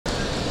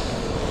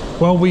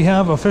Well, we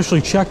have officially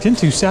checked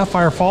into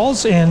Sapphire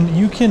Falls, and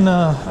you can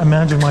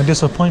imagine my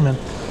disappointment.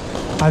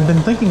 I've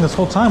been thinking this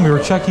whole time we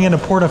were checking into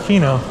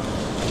Portofino.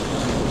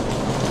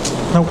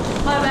 Nope.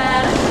 My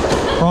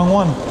bad. Wrong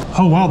one.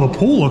 Oh wow, the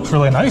pool looks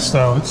really nice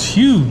though. It's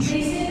huge.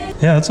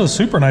 Yeah, it's a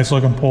super nice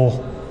looking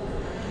pool.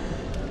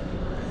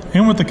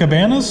 And with the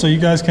cabanas, so you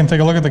guys can take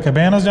a look at the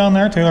cabanas down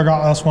there. Taylor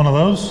got us one of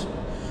those.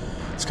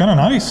 It's kind of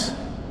nice.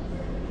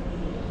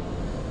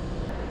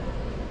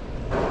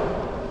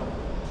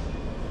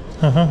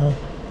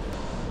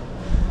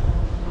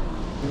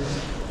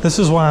 This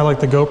is why I like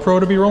the GoPro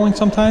to be rolling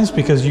sometimes,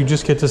 because you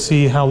just get to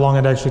see how long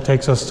it actually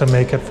takes us to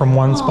make it from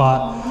one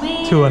spot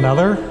to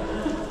another.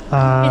 It's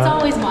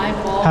always my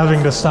fault.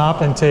 Having to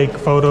stop and take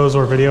photos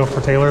or video for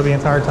Taylor the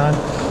entire time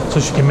so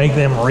she can make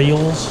them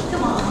reels.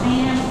 Come on,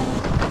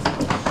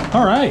 man.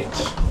 All right,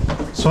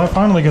 so I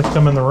finally get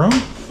them in the room.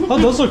 Oh,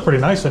 it does look pretty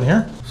nice in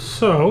here.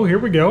 So here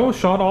we go,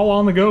 shot all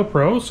on the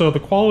GoPro, so the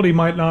quality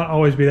might not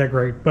always be that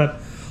great, but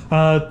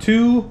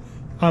two,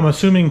 I'm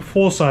assuming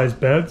full-size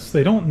beds.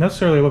 They don't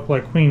necessarily look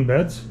like queen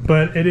beds,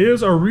 but it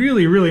is a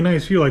really, really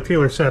nice view like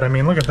Taylor said. I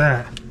mean, look at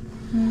that.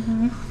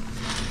 Mm-hmm.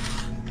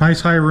 Nice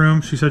high room.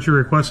 She said she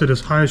requested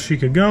as high as she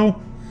could go,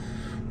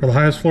 or the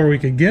highest floor we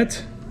could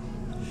get.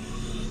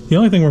 The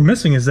only thing we're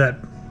missing is that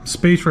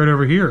space right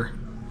over here.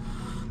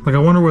 Like, I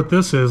wonder what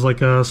this is,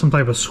 like some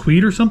type of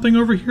suite or something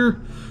over here.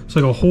 It's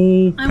like a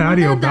whole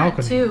patio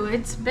balcony. That too.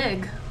 It's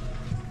big.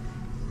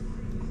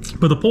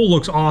 But the pool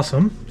looks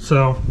awesome,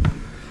 so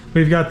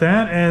we've got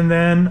that. And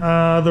then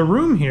the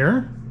room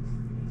here,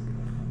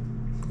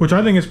 which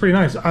I think is pretty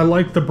nice. I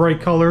like the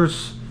bright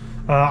colors.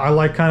 I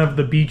like kind of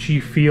the beachy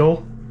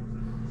feel.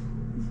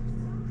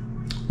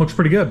 Looks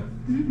pretty good.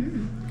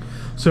 Mm-hmm.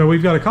 So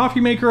we've got a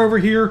coffee maker over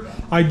here.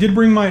 I did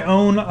bring my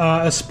own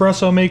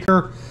espresso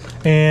maker,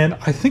 and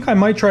I think I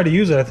might try to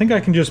use it. I think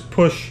I can just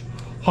push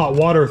hot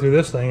water through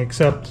this thing,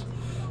 except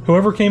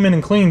whoever came in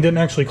and cleaned didn't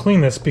actually clean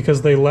this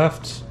because they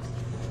left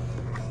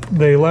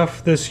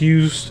this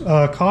used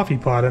coffee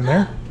pot in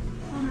there,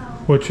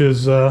 which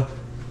is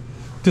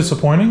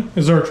disappointing.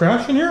 Is there a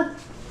trash in here?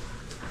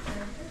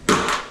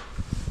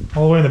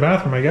 All the way in the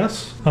bathroom, I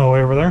guess. Oh,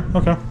 way over there?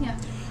 Okay. Yeah.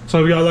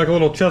 So we've got like a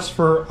little chest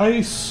for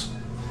ice.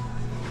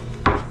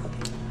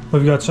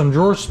 We've got some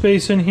drawer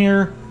space in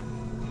here.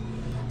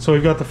 So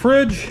we've got the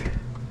fridge,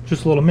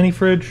 just a little mini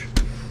fridge.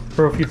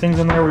 Throw a few things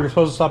in there. We were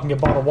supposed to stop and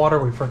get bottled water.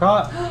 We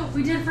forgot.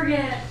 We did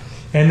forget.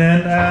 And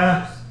then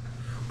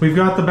we've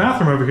got the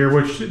bathroom over here,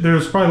 which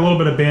there's probably a little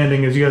bit of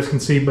banding, as you guys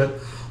can see, but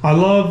I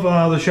love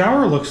the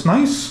shower. It looks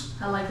nice.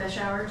 I like the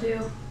shower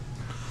too.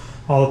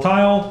 All the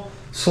tile.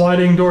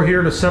 Sliding door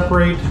here to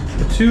separate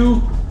the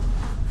two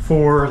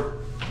for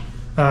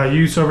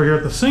use over here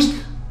at the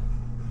sink.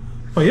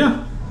 But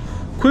yeah,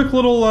 quick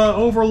little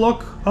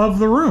overlook of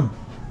the room,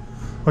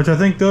 which I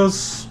think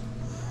it's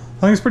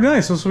pretty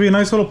nice. This will be a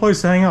nice little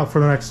place to hang out for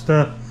the next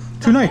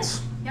 2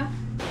 nights. Yep.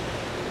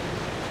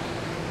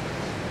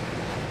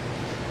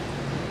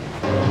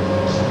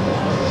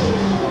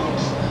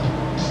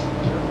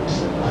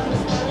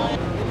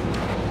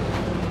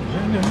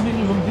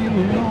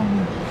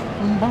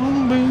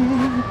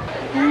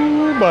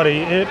 Ooh, buddy,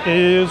 it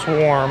is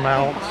warm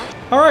out.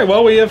 All right,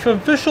 well, we have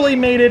officially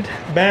made it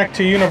back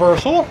to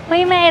Universal.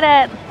 We made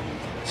it.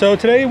 So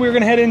today we're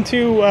gonna head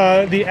into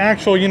the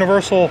actual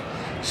Universal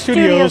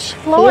Studios,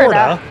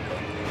 Florida.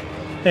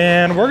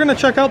 And we're gonna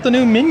check out the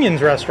new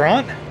Minions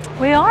restaurant.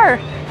 We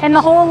are. And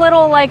the whole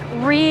little like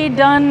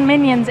redone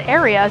Minions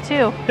area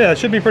too. Yeah, it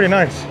should be pretty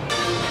nice. They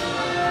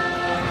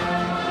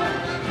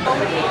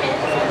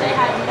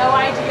had no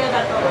idea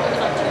that it was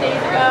like 2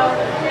 days ago.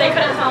 They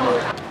couldn't tell me.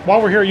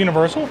 While we're here at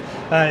Universal,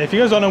 if you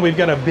guys don't know, we've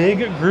got a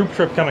big group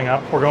trip coming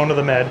up. We're going to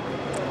the Med.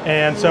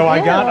 And so I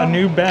got a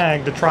new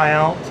bag to try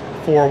out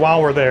for while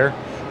we're there,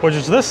 which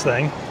is this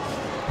thing.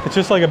 It's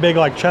just like a big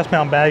like chest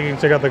mount bag. You can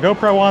stick out the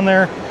GoPro on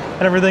there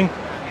and everything.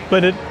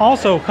 But it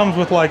also comes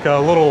with like a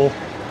little,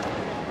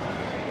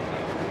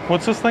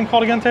 what's this thing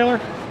called again, Taylor?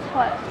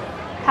 What?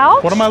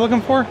 Pouch? What am I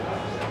looking for?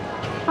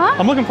 Huh?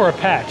 I'm looking for a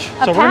patch.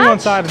 So we're gonna go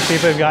inside and see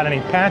if they've got any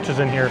patches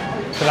in here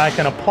that I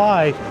can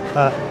apply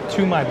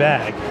to my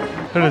bag.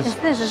 It is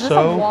this? Is this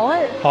so a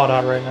wallet? hot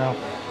out right now.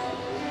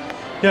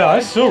 Yeah,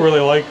 I still really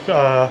like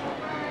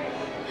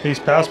these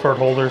passport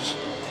holders.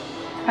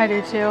 I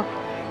do too.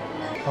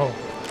 Oh,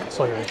 it's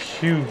like a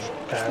huge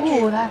patch.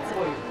 Ooh, that's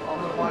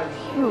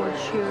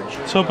huge.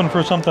 It's hoping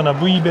for something a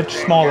wee bit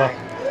smaller.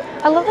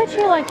 I love that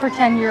you like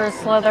pretend you're a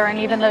Slytherin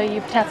even though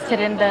you've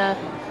tested into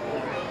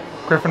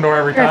Gryffindor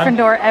every time.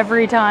 Gryffindor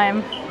every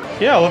time.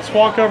 Yeah, let's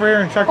walk over here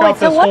and check out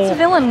so this what's whole...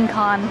 Villain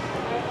Con?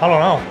 I don't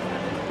know.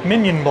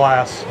 Minion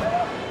Blast.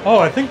 Oh,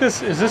 I think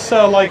is this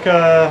like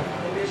a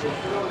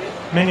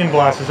Minion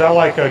Blast? Is that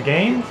like a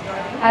game?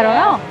 I don't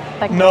know.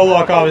 Like, no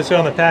luck, obviously,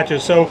 on the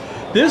patches. So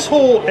this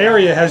whole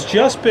area has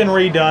just been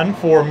redone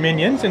for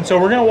Minions, and so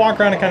we're gonna walk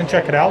around and kind of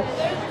check it out.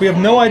 We have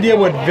no idea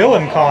what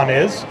Villain Con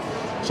is,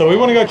 so we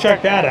want to go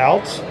check that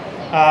out.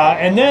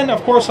 And then,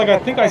 of course, like I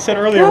think I said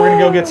earlier, we're gonna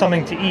go get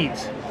something to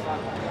eat.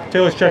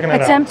 Taylor's checking it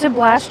out. Attempt to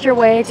blast your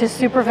way to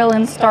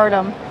supervillain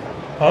stardom.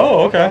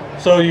 Oh, okay.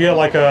 So you get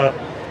like a,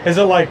 is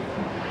it like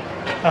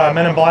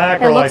Men in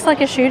Black? It looks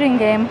like a shooting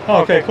game.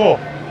 Oh, okay, cool.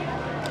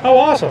 Oh,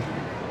 awesome.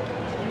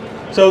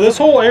 So this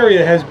whole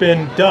area has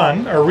been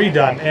done, or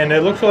redone, and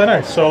it looks really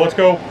nice. So let's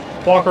go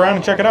walk around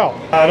and check it out.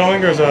 I don't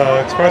think there's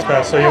a express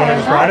pass, so you want to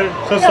just ride it?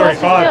 It says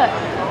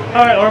 35.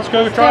 All right, let's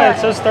go try it. It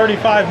says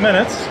 35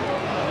 minutes.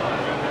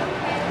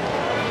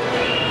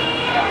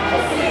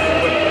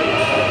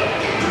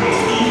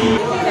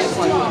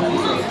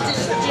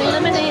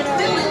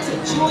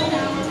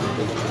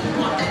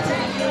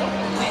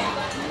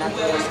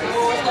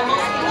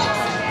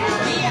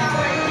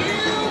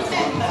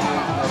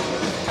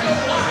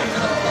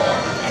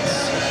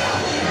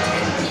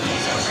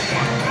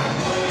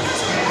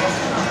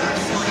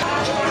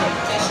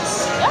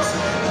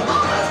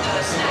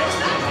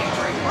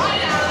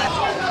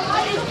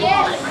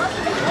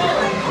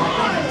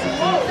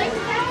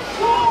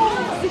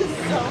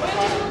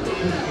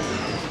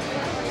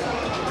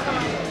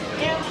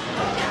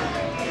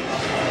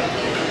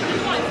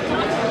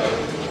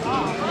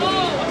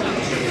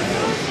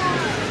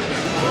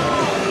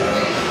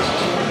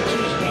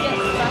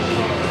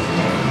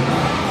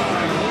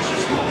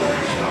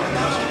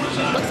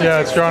 Yeah,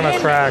 it's drawn a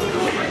track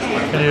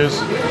and use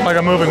like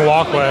a moving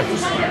walkway.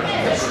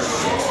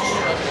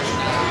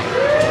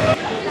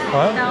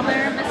 What? Now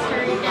they're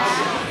mystery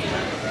gas.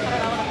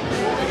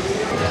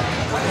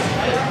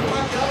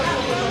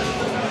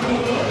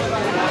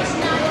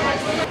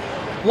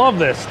 Love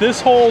this.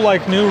 This whole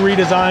like new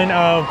redesign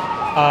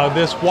of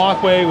this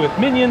walkway with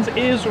minions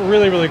is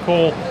really, really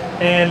cool,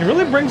 and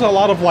really brings a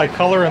lot of like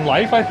color and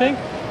life, I think,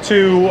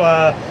 to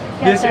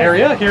this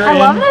area here. I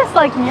love this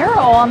like mural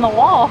on the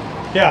wall.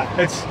 Yeah,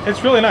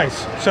 it's really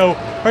nice. So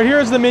right here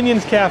is the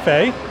Minions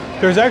Cafe.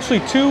 There's actually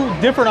two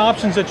different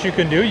options that you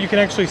can do. You can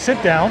actually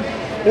sit down,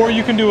 or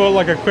you can do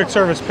like a quick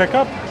service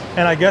pickup,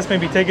 and I guess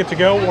maybe take it to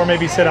go, or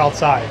maybe sit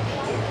outside.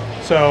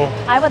 So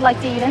I would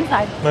like to eat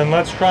inside. Then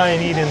let's try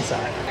and eat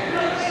inside.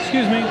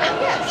 Excuse me.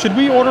 Should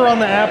we order on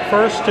the app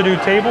first to do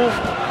table?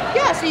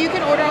 Yeah, so you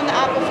can order on the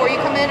app before you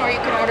come in, or you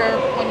can order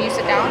when you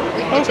sit down.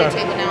 We can get you a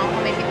table now. How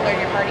many people are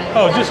in your party?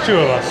 Oh, just two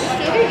of us.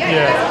 Yeah. You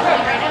guys are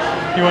coming right now?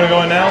 You want to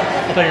go in now?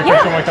 I'll take a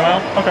picture when I come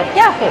out. Okay.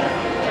 Yeah. Cool.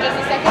 Just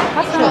a second.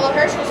 Hello,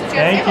 Hirsch.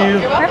 Thank you.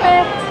 You're welcome.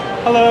 Perfect.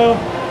 Hello.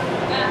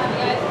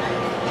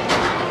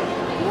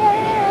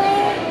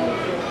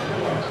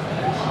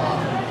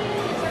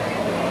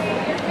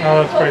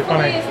 Oh, that's pretty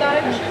funny.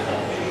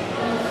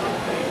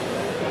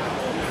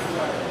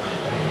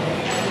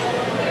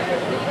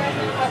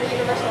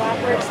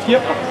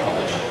 Yep.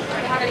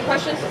 Have any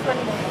questions?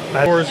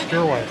 Doors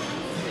your way.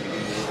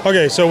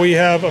 Okay, so we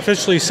have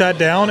officially sat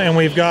down and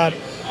we've got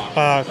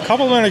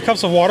complimentary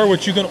cups of water,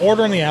 which you can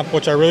order in the app,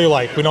 which I really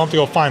like. We don't have to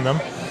go find them.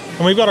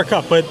 And we've got our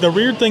cup, but the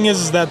weird thing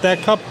is that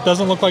that cup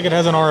doesn't look like it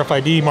has an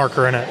RFID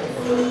marker in it.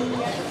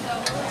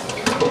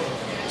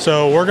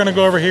 So we're gonna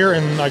go over here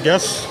and I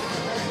guess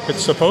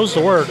it's supposed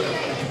to work.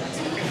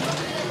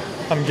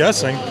 I'm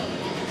guessing.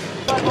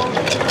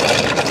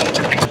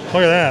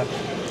 Look at that.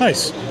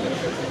 Nice.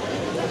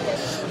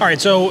 All right,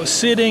 so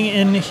sitting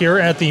in here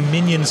at the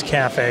Minions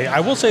Cafe, I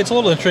will say it's a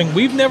little interesting.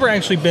 We've never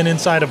actually been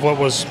inside of what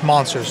was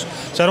Monsters,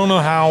 so I don't know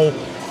how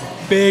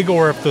big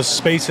or if the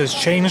space has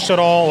changed at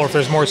all or if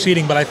there's more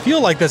seating, but I feel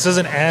like this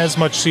isn't as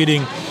much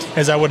seating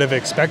as I would have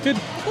expected.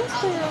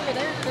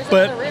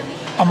 But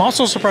I'm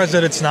also surprised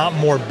that it's not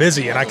more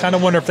busy, and I kind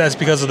of wonder if that's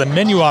because of the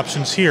menu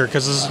options here,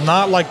 because it's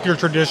not like your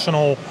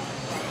traditional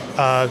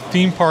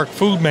theme park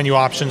food menu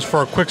options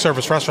for a quick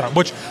service restaurant,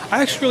 which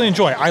I actually really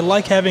enjoy. I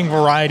like having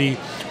variety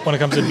when it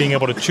comes to being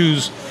able to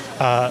choose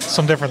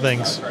some different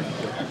things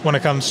when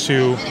it comes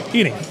to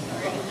eating.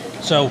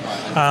 So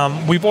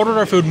we've ordered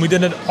our food and we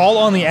did it all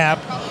on the app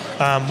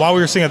while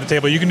we were sitting at the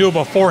table. You can do it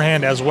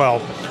beforehand as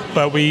well,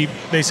 but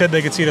they said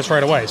they could seat us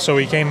right away. So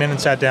we came in and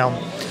sat down.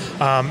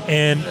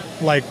 And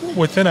like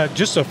within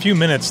just a few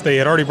minutes, they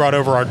had already brought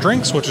over our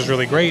drinks, which is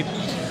really great.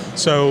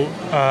 So,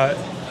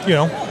 you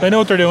know, they know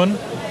what they're doing.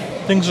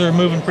 Things are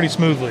moving pretty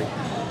smoothly.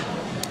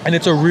 And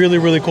it's a really,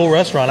 really cool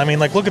restaurant. I mean,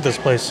 like, look at this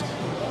place.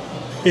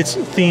 It's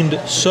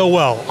themed so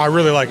well. I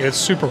really like it. It's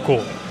super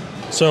cool.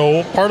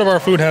 So part of our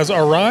food has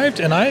arrived,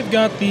 and I've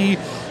got the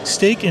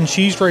steak and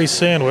cheese race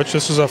sandwich.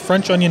 This is a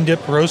French onion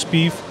dip roast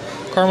beef,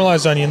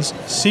 caramelized onions,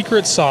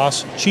 secret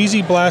sauce,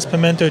 cheesy blast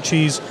pimento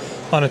cheese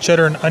on a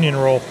cheddar and onion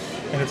roll.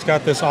 And it's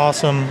got this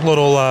awesome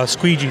little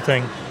squeegee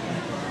thing.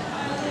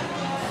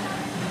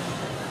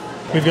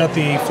 We've got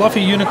the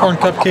fluffy unicorn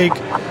cupcake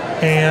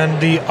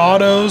and the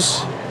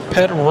Otto's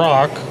Pet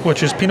Rock,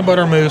 which is peanut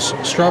butter mousse,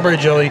 strawberry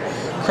jelly,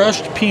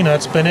 crushed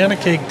peanuts, banana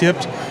cake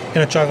dipped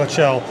in a chocolate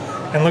shell.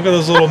 And look at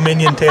those little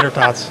minion tater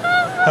tots.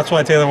 That's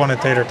why Taylor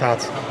wanted tater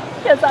tots.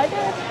 Yes, I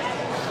did.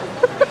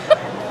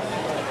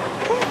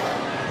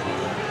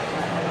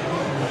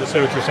 Just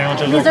say what your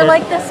sandwich is. These are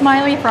like the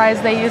smiley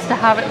fries they used to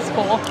have at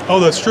school.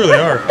 Oh, that's true, they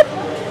are.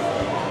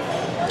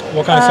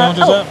 What kind of sandwich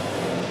is that?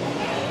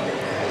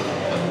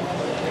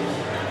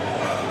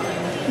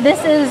 This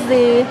is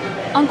the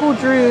Uncle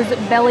Drew's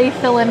belly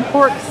filling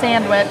pork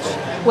sandwich.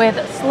 with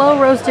slow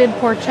roasted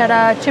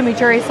porchetta,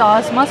 chimichurri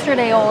sauce, mustard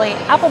aioli,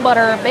 apple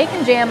butter,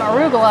 bacon jam,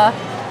 arugula,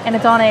 and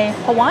it's on a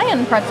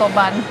Hawaiian pretzel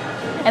bun.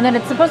 And then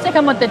it's supposed to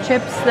come with the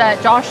chips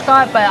that Josh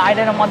got, but I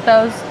didn't want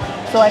those,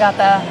 so I got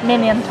the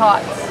Minion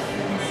Tots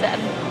instead.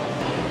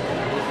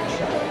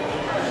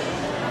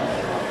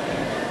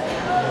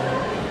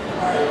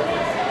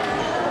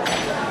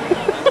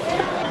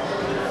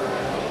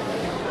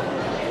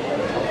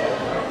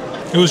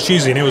 It was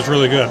cheesy and it was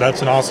really good.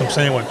 That's an awesome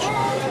sandwich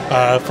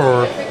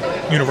for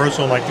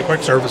Universal and like the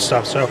quick service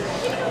stuff. So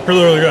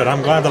really, really good.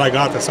 I'm glad that I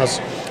got this. I was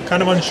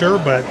kind of unsure,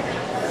 but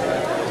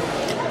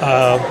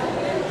a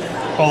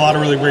lot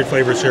of really great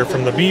flavors here,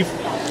 from the beef,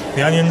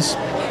 the onions,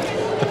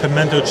 the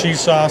pimento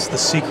cheese sauce, the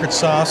secret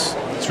sauce.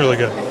 It's really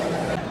good.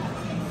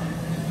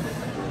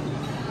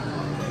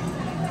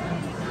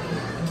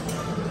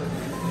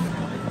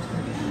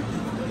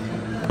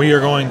 We are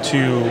going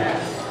to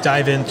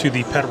dive into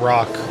the pet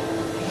rock.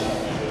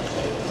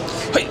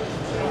 Hey.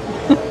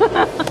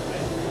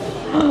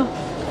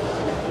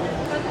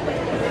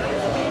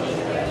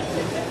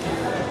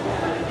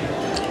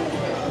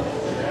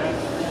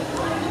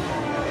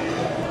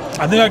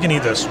 I think I can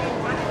eat this.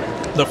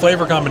 The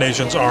flavor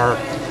combinations are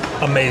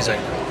amazing.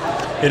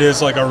 It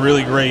is like a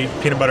really great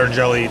peanut butter and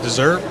jelly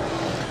dessert.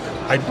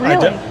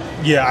 Really?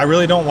 Yeah, I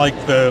really don't like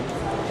the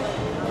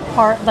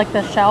Part, like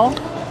the shell?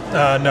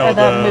 No, or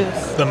the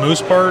mousse? The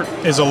mousse part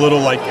is a little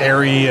like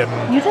airy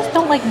and... You just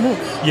don't like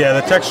mousse. Yeah,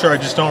 the texture I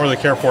just don't really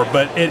care for,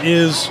 but it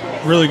is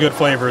really good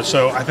flavor,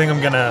 so I think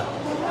I'm gonna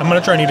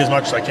try and eat as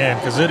much as I can,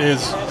 because it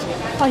is...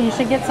 Oh, you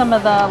should get some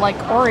of the like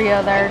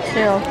Oreo there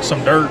too.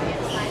 Some dirt.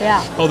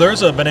 Yeah. Oh,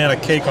 there's a banana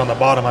cake on the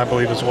bottom, I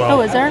believe, as well.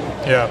 Oh, is there?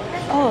 Yeah.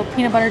 Oh,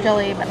 peanut butter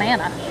jelly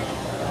banana.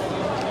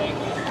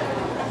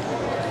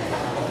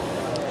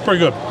 Pretty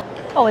good.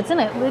 Oh, it's in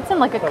it. It's in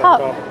like a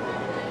cup.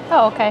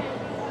 Oh, okay.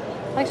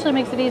 Actually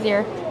makes it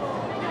easier.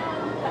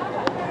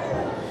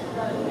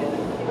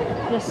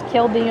 Just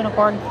killed the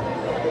unicorn.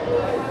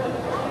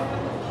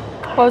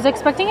 Well, I was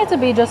expecting it to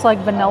be just like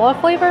vanilla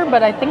flavor,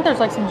 but I think there's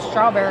like some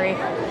strawberry.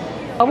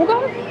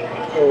 Bubblegum?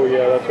 Oh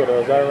yeah, that's what it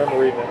was. I remember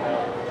reading it now.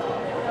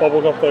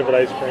 Bubblegum flavored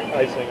icing,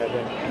 I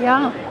think.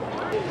 Yeah.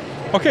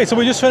 Okay, so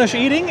we just finished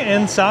eating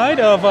inside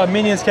of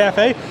Minion's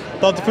Cafe.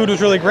 Thought the food was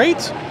really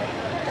great.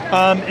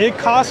 It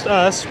cost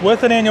us,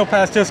 with an annual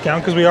pass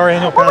discount, because we are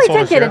annual pass we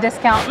holders did get here, a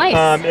discount.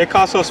 Nice. it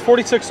cost us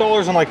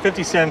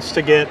 $46.50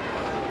 to get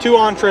 2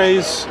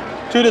 entrees,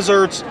 2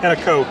 desserts, and a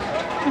Coke.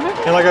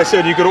 And like I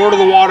said, you could order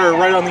the water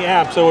right on the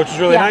app, so which is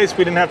really nice.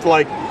 We didn't have to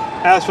like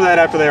ask for that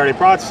after they already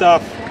brought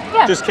stuff.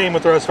 Yeah. Just came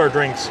with the rest of our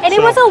drinks. And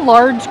it was a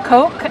large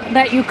Coke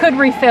that you could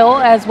refill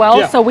as well,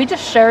 Yeah. so we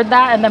just shared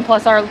that, and then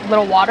plus our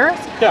little waters.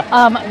 Yeah.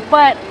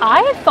 But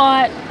I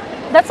thought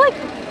that's like,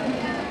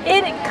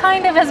 it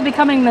kind of is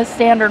becoming the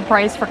standard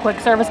price for quick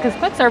service, because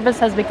quick service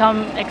has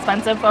become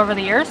expensive over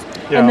the years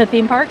in the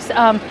theme parks.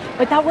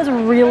 But that was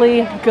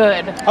really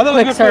good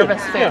quick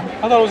service food. Yeah,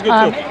 I thought it was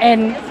good too.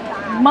 And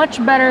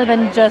much better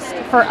than just,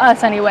 for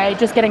us anyway,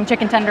 just getting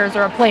chicken tenders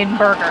or a plain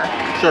burger.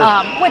 Sure.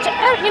 Which,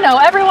 you know,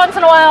 every once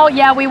in a while,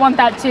 yeah, we want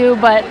that too,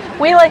 but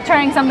we like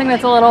trying something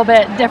that's a little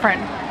bit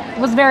different. It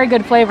was very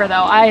good flavor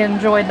though. I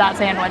enjoyed that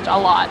sandwich a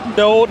lot.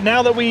 So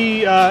now that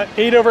we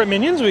ate over at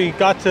Minions, we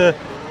got to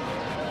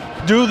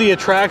do the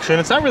attraction.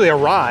 It's not really a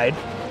ride.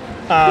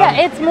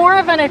 Yeah, it's more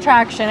of an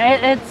attraction.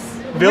 It's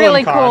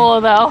really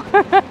cool though.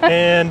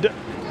 And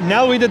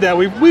now that we did that,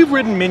 we've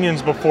ridden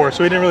Minions before,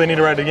 so we didn't really need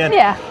to ride it again.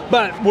 Yeah.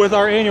 But with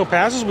our annual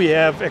passes, we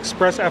have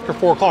Express after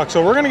 4 o'clock.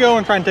 So we're gonna go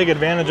and try and take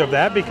advantage of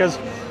that, because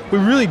we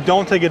really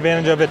don't take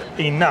advantage of it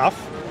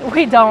enough.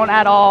 We don't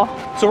at all.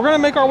 So we're gonna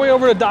make our way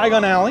over to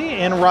Diagon Alley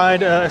and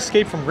ride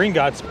Escape from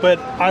Gringotts. But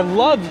I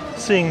love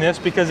seeing this,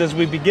 because as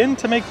we begin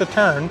to make the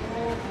turn,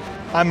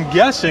 I'm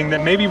guessing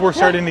that maybe we're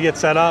starting to get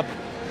set up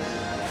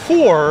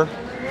for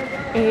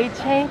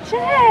HHA.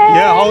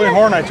 Yeah, Halloween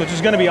Horror Nights, which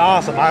is going to be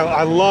awesome.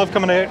 I love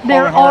coming to Halloween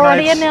Horror Nights. They're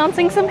already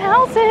announcing some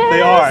houses.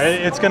 They are.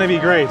 It's going to be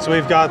great. So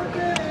we've got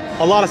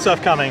a lot of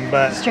stuff coming,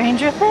 but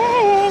Stranger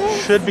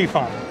Things should be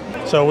fun.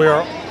 So we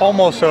are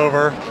almost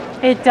over.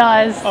 It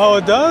does. Oh,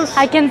 it does?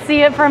 I can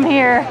see it from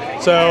here.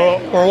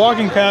 So we're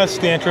walking past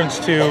the entrance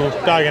to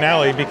Diagon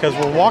Alley, because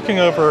we're walking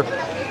over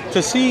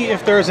to see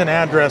if there's an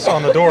address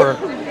on the door.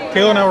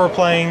 Taylor and I were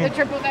playing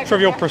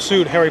Trivial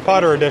Pursuit Harry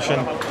Potter edition,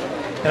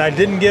 and I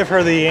didn't give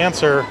her the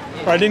answer,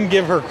 or I didn't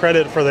give her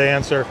credit for the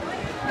answer,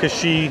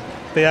 because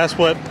they asked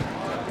what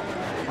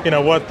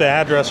the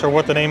address or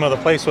what the name of the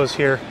place was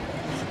here,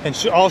 and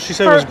all she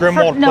said was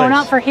Grimwald Place. No,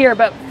 not for here,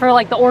 but for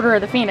like the Order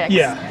of the Phoenix.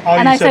 Yeah.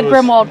 And I said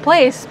Grimwald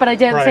Place, but I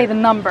didn't say the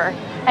number.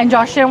 And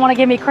Josh didn't want to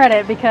give me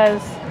credit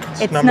because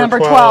it's number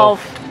 12.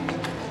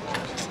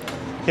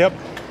 Yep,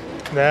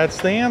 that's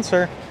the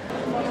answer.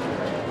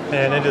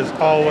 And it is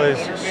always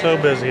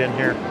so busy in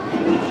here.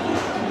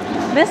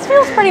 This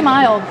feels pretty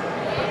mild.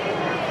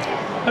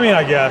 I mean,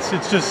 I guess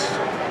it's just,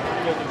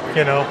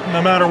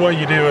 no matter what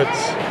you do,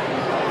 it's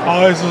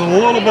always a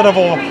little bit of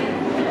a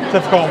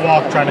difficult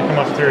walk trying to come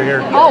up through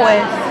here.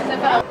 Always.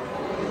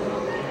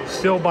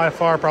 Still by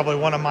far probably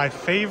one of my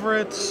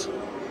favorites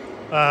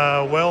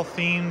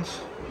well-themed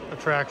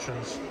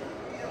attractions.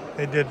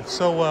 They did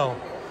so well.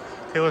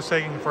 Taylor's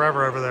taking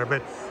forever over there,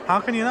 but how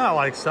can you not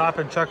like stop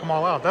and check them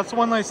all out? That's the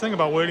one nice thing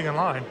about waiting in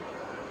line.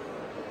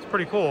 It's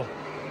pretty cool.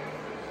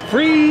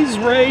 Freeze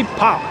Ray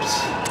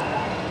Pops.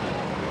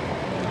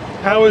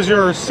 How is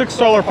your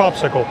 $6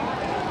 popsicle?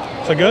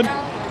 Is it good?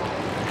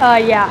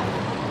 Yeah.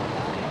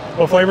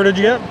 What flavor did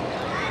you get?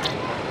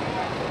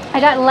 I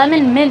got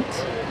lemon mint.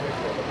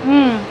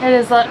 It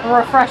is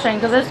refreshing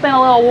because it's been a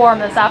little warm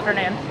this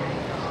afternoon.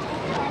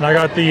 And I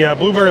got the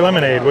blueberry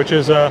lemonade, which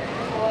is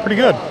pretty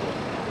good.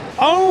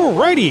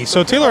 Alrighty,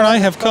 so Taylor and I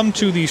have come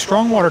to the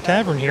Strongwater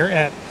Tavern here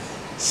at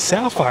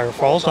Sapphire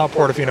Falls, not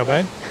Portofino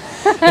Bay.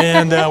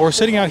 And we're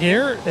sitting out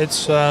here.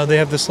 It's they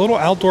have this little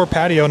outdoor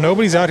patio.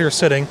 Nobody's out here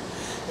sitting,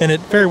 and it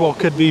very well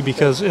could be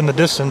because in the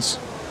distance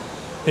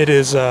it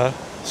is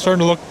starting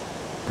to look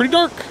pretty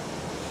dark,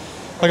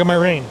 like it might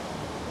rain.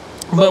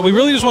 But we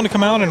really just want to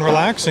come out and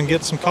relax and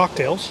get some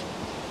cocktails.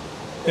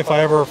 If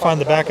I ever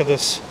find the back of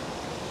this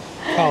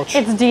couch.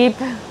 It's deep.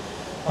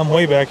 I'm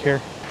way back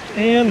here.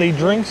 And the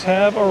drinks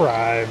have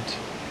arrived.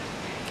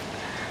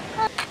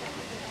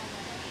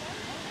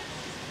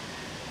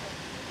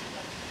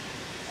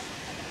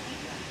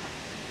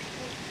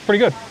 Pretty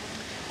good.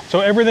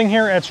 So everything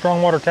here at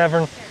Strongwater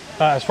Tavern,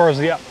 as far as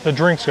the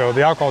drinks go,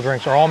 the alcohol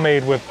drinks are all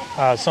made with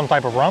some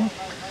type of rum,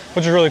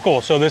 which is really cool.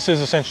 So this is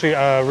essentially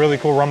a really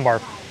cool rum bar.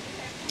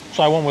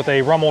 So I went with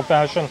a rum old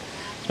fashioned.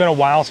 It's been a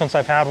while since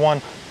I've had one.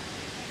 I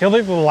feel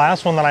like the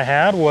last one that I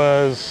had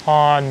was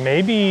on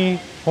maybe,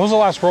 what was the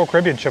last Royal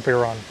Caribbean trip we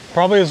were on?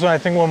 Probably was, I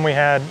think, when we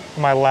had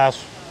my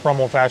last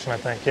rum old fashioned, I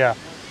think, yeah.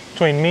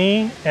 Between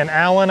me and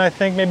Alan, I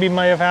think maybe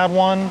might have had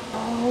one.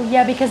 Oh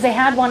yeah, because they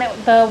had one at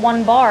the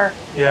one bar.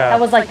 Yeah. That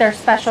was like their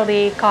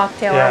specialty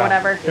cocktail or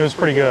whatever. It was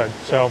pretty good,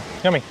 so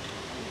yummy.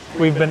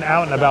 We've been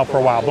out and about for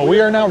a while, but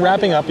we are now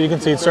wrapping up. You can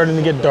see it's starting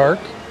to get dark.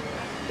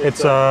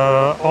 It's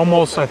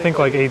almost, I think,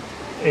 like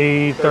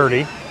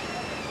 8:30.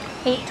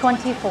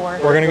 8:24.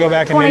 We're gonna go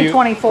back and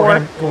 2024.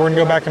 we're gonna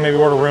go back and maybe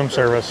order room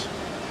service.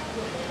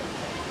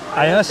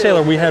 I asked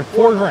Taylor, we had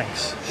 4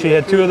 drinks. She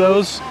had 2 of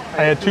those.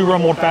 I had 2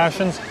 rum old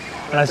fashions,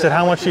 and I said,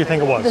 how much do you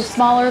think it was? The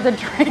smaller the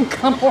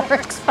drink, the more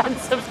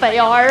expensive they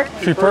are.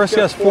 She first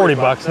guessed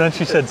 $40, and then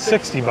she said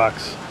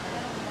 $60.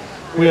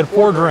 We had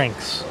 4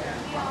 drinks.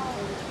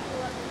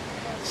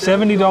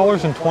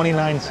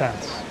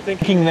 $70.29.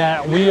 Thinking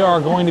that we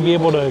are going to be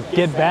able to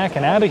get back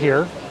and out of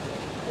here,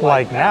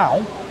 like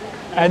now,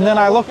 and then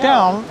I look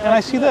down and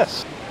I see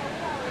this.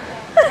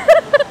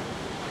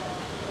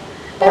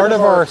 Part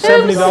of our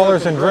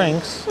 $70 in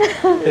drinks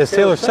is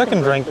Taylor's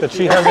second drink that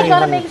she hasn't I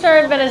gotta even... make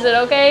sure I finish it,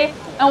 okay?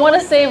 I want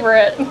to savor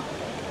it.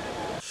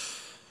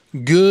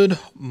 Good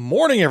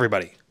morning,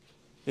 everybody.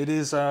 It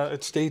is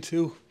it's day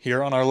 2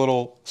 here on our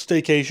little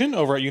staycation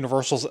over at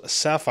Universal's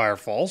Sapphire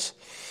Falls,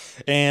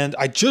 and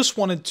I just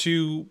wanted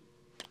to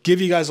give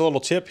you guys a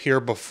little tip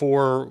here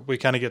before we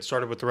kind of get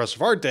started with the rest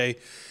of our day,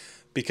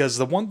 because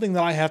the one thing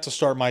that I have to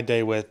start my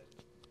day with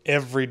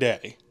every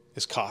day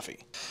is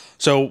coffee.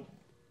 So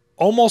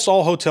almost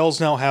all hotels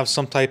now have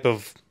some type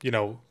of, you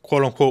know,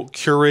 quote unquote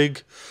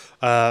Keurig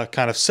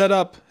kind of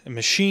setup, a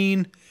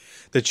machine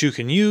that you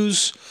can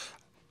use.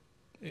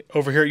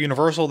 Over here at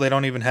Universal, they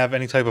don't even have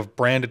any type of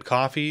branded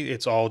coffee.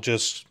 It's all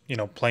just, you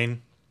know,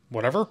 plain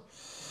whatever.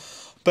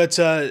 But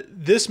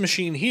this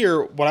machine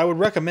here, what I would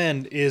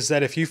recommend is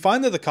that if you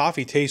find that the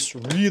coffee tastes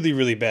really,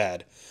 really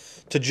bad,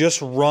 to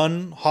just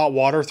run hot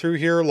water through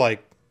here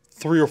like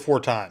 3 or 4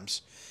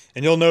 times.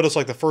 And you'll notice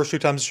like the first 2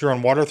 times that you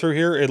run water through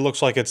here, it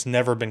looks like it's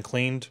never been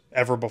cleaned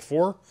ever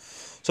before.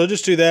 So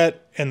just do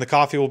that and the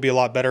coffee will be a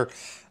lot better.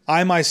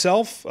 I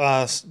myself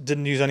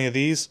didn't use any of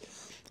these.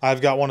 I've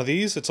got one of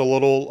these. It's a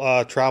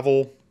little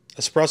travel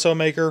espresso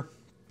maker.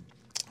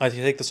 I can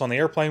take this on the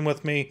airplane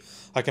with me.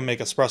 I can make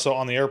espresso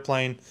on the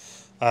airplane.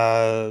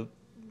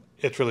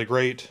 It's really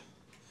great.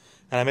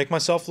 And I make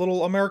myself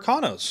little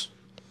Americanos,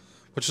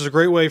 which is a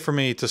great way for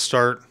me to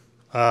start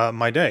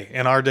my day.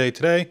 And our day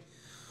today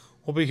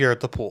will be here at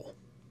the pool.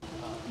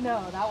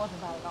 No, that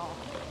wasn't bad at all.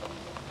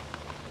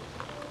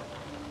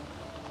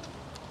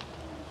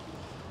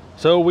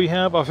 So we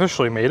have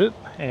officially made it,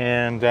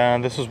 and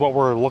this is what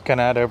we're looking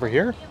at over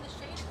here.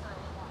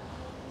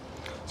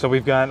 So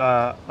we've got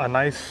a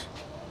nice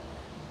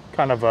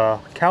kind of a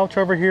couch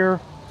over here.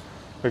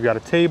 We've got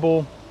a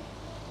table,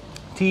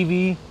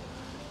 TV,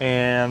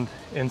 and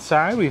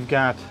inside we've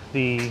got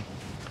the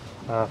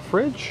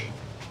fridge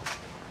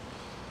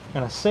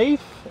and a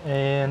safe,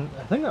 and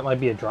I think that might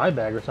be a dry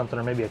bag or something,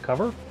 or maybe a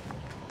cover,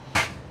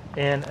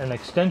 and an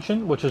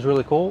extension, which is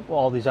really cool.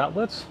 All these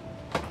outlets,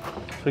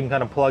 so we can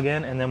kind of plug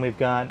in, and then we've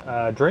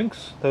got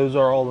drinks. Those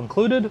are all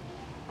included.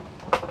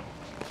 The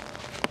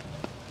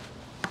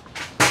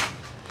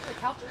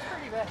couch is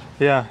pretty big.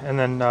 Yeah, and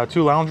then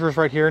 2 loungers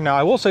right here. Now,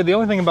 I will say the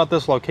only thing about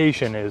this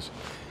location is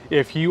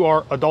if you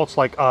are adults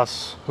like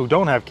us who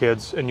don't have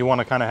kids and you want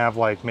to kind of have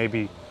like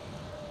maybe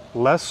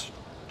less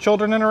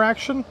children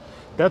interaction,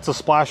 that's a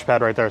splash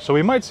pad right there. So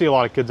we might see a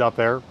lot of kids out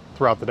there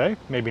throughout the day,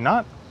 maybe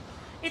not.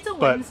 It's a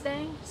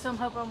Wednesday, so I'm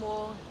hoping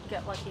we'll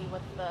get lucky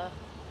with the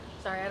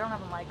Sorry, I don't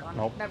have a mic on.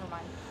 Nope. Never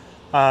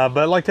mind.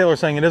 But like Taylor was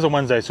saying, it is a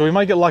Wednesday, so we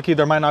might get lucky.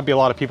 There might not be a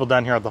lot of people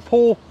down here at the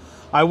pool.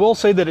 I will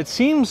say that it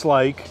seems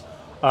like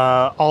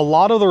a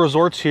lot of the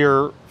resorts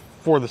here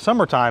for the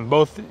summertime,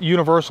 both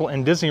Universal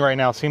and Disney right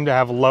now, seem to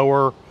have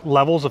lower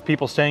levels of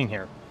people staying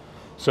here.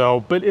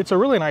 So, but it's a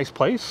really nice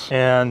place,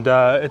 and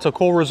it's a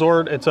cool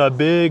resort. It's a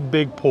big,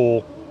 big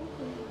pool.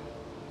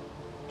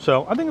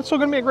 So I think it's still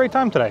gonna be a great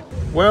time today.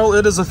 Well,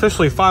 it is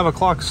officially 5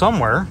 o'clock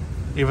somewhere,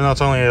 even though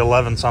it's only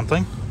 11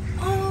 something.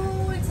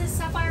 Oh, it says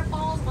Sapphire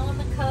Falls on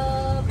the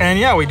cup. And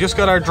yeah, we just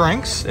got our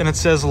drinks, and it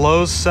says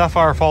Lowe's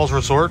Sapphire Falls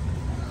Resort.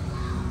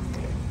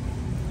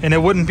 And it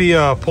wouldn't be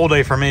a pool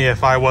day for me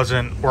if I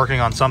wasn't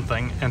working on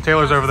something. And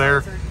Taylor's over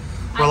there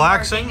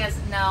relaxing.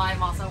 No,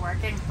 I'm also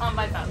working on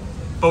my phone.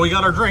 But we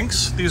got our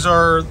drinks. These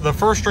are the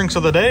first drinks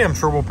of the day. I'm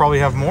sure we'll probably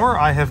have more.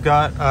 I have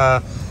got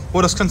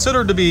what is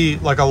considered to be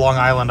like a Long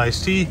Island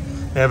iced tea.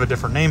 They have a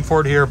different name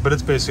for it here, but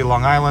it's basically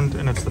Long Island,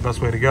 and it's the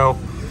best way to go.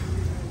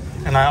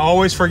 And I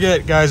always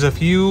forget, guys,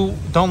 if you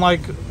don't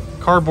like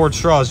cardboard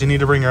straws, you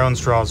need to bring your own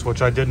straws,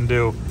 which I didn't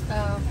do.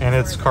 Oh, and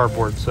it's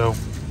cardboard, so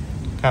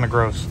kind of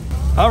gross.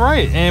 All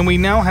right, and we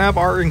now have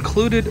our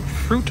included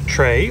fruit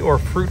tray or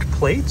fruit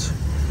plate.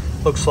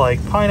 Looks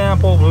like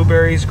pineapple,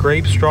 blueberries,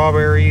 grapes,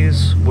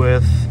 strawberries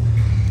with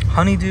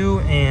honeydew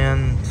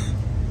and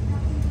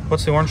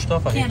what's the orange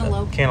stuff? I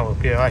Cantaloupe. hate that.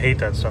 Cantaloupe, yeah, I hate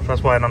that stuff.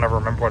 That's why I don't ever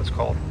remember what it's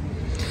called.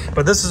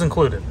 But this is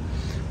included.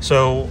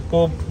 So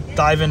we'll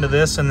dive into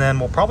this, and then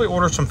we'll probably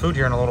order some food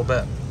here in a little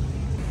bit.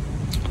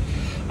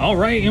 All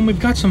right, and we've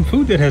got some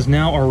food that has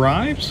now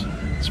arrived.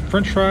 Some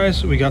French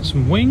fries, we got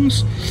some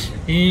wings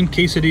and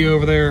quesadilla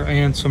over there,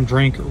 and some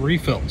drink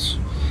refills.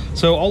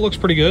 So all looks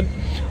pretty good.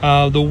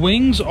 The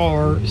wings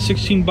are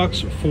 16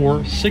 bucks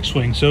for 6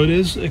 wings, so it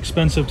is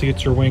expensive to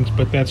get your wings,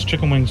 but that's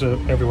chicken wings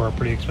everywhere are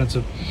pretty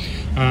expensive.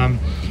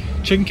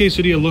 Chicken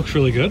quesadilla looks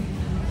really good.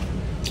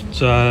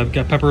 So I've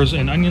got peppers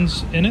and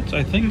onions in it,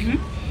 I think,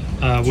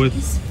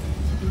 with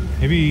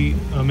maybe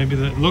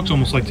that looks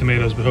almost like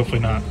tomatoes, but hopefully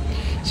not.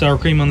 Sour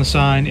cream on the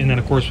side, and then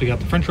of course we got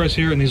the French fries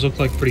here, and these look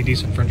like pretty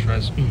decent French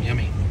fries.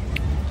 Yummy.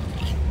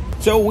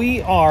 So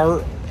we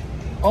are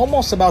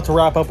almost about to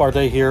wrap up our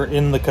day here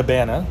in the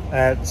cabana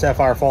at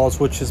Sapphire Falls,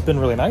 which has been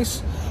really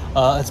nice.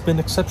 It's been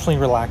exceptionally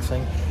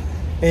relaxing,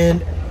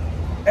 and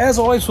as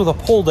always with a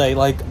pool day,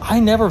 like I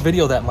never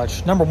video that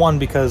much. Number one,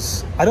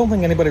 because I don't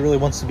think anybody really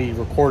wants to be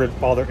recorded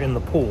while they're in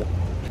the pool.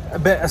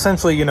 But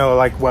essentially, you know,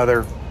 like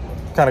weather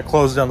kind of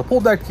closes down the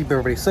pool deck to keep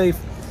everybody safe,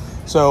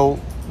 so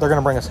they're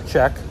gonna bring us a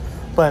check.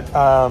 But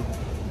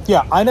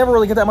yeah, I never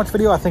really get that much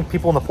video. I think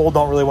people in the pool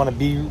don't really want to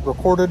be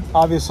recorded,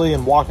 obviously,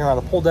 and walking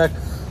around the pool deck.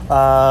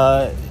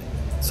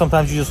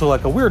 Sometimes you just look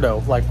like a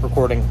weirdo, like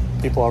recording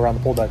people around the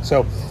pool deck.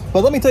 So,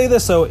 but let me tell you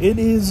this, so it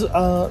is,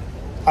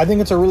 I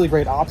think it's a really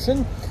great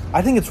option.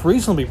 I think it's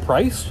reasonably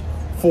priced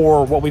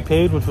for what we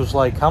paid, which was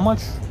like, how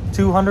much?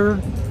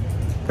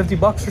 250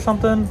 bucks or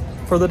something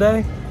for the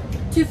day?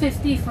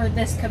 $250 for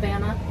this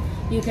cabana.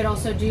 You could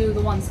also do the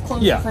ones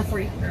closer for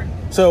 $300.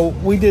 So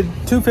we did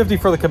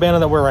 $250 for the cabana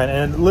that we're in,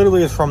 and it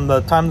literally is from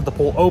the time that the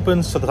pool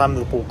opens to the time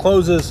that the pool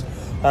closes.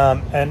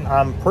 And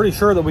I'm pretty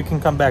sure that we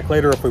can come back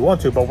later if we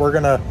want to, but we're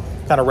gonna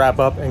kind of wrap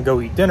up and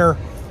go eat dinner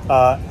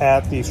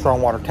at the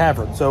Strongwater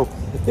Tavern. So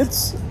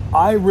it's,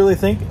 I really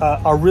think,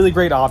 a really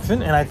great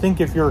option, and I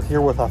think if you're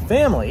here with a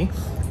family,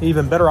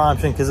 even better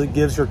option, because it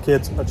gives your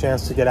kids a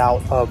chance to get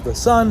out of the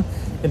sun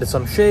into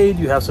some shade.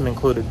 You have some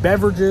included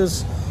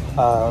beverages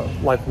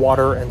like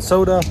water and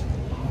soda,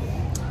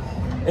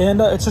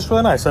 and it's just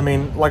really nice. I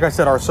mean, like I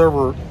said, our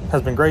server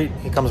has been great.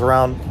 He comes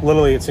around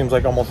literally, it seems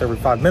like almost every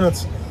 5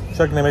 minutes,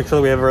 checking to make sure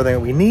that we have everything that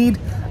we need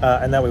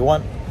and that we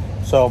want.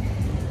 So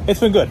it's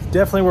been good.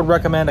 Definitely would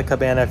recommend a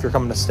cabana if you're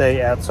coming to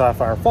stay at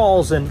Sapphire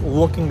Falls and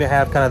looking to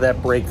have kind of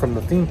that break from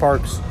the theme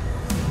parks.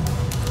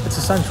 It's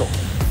essential.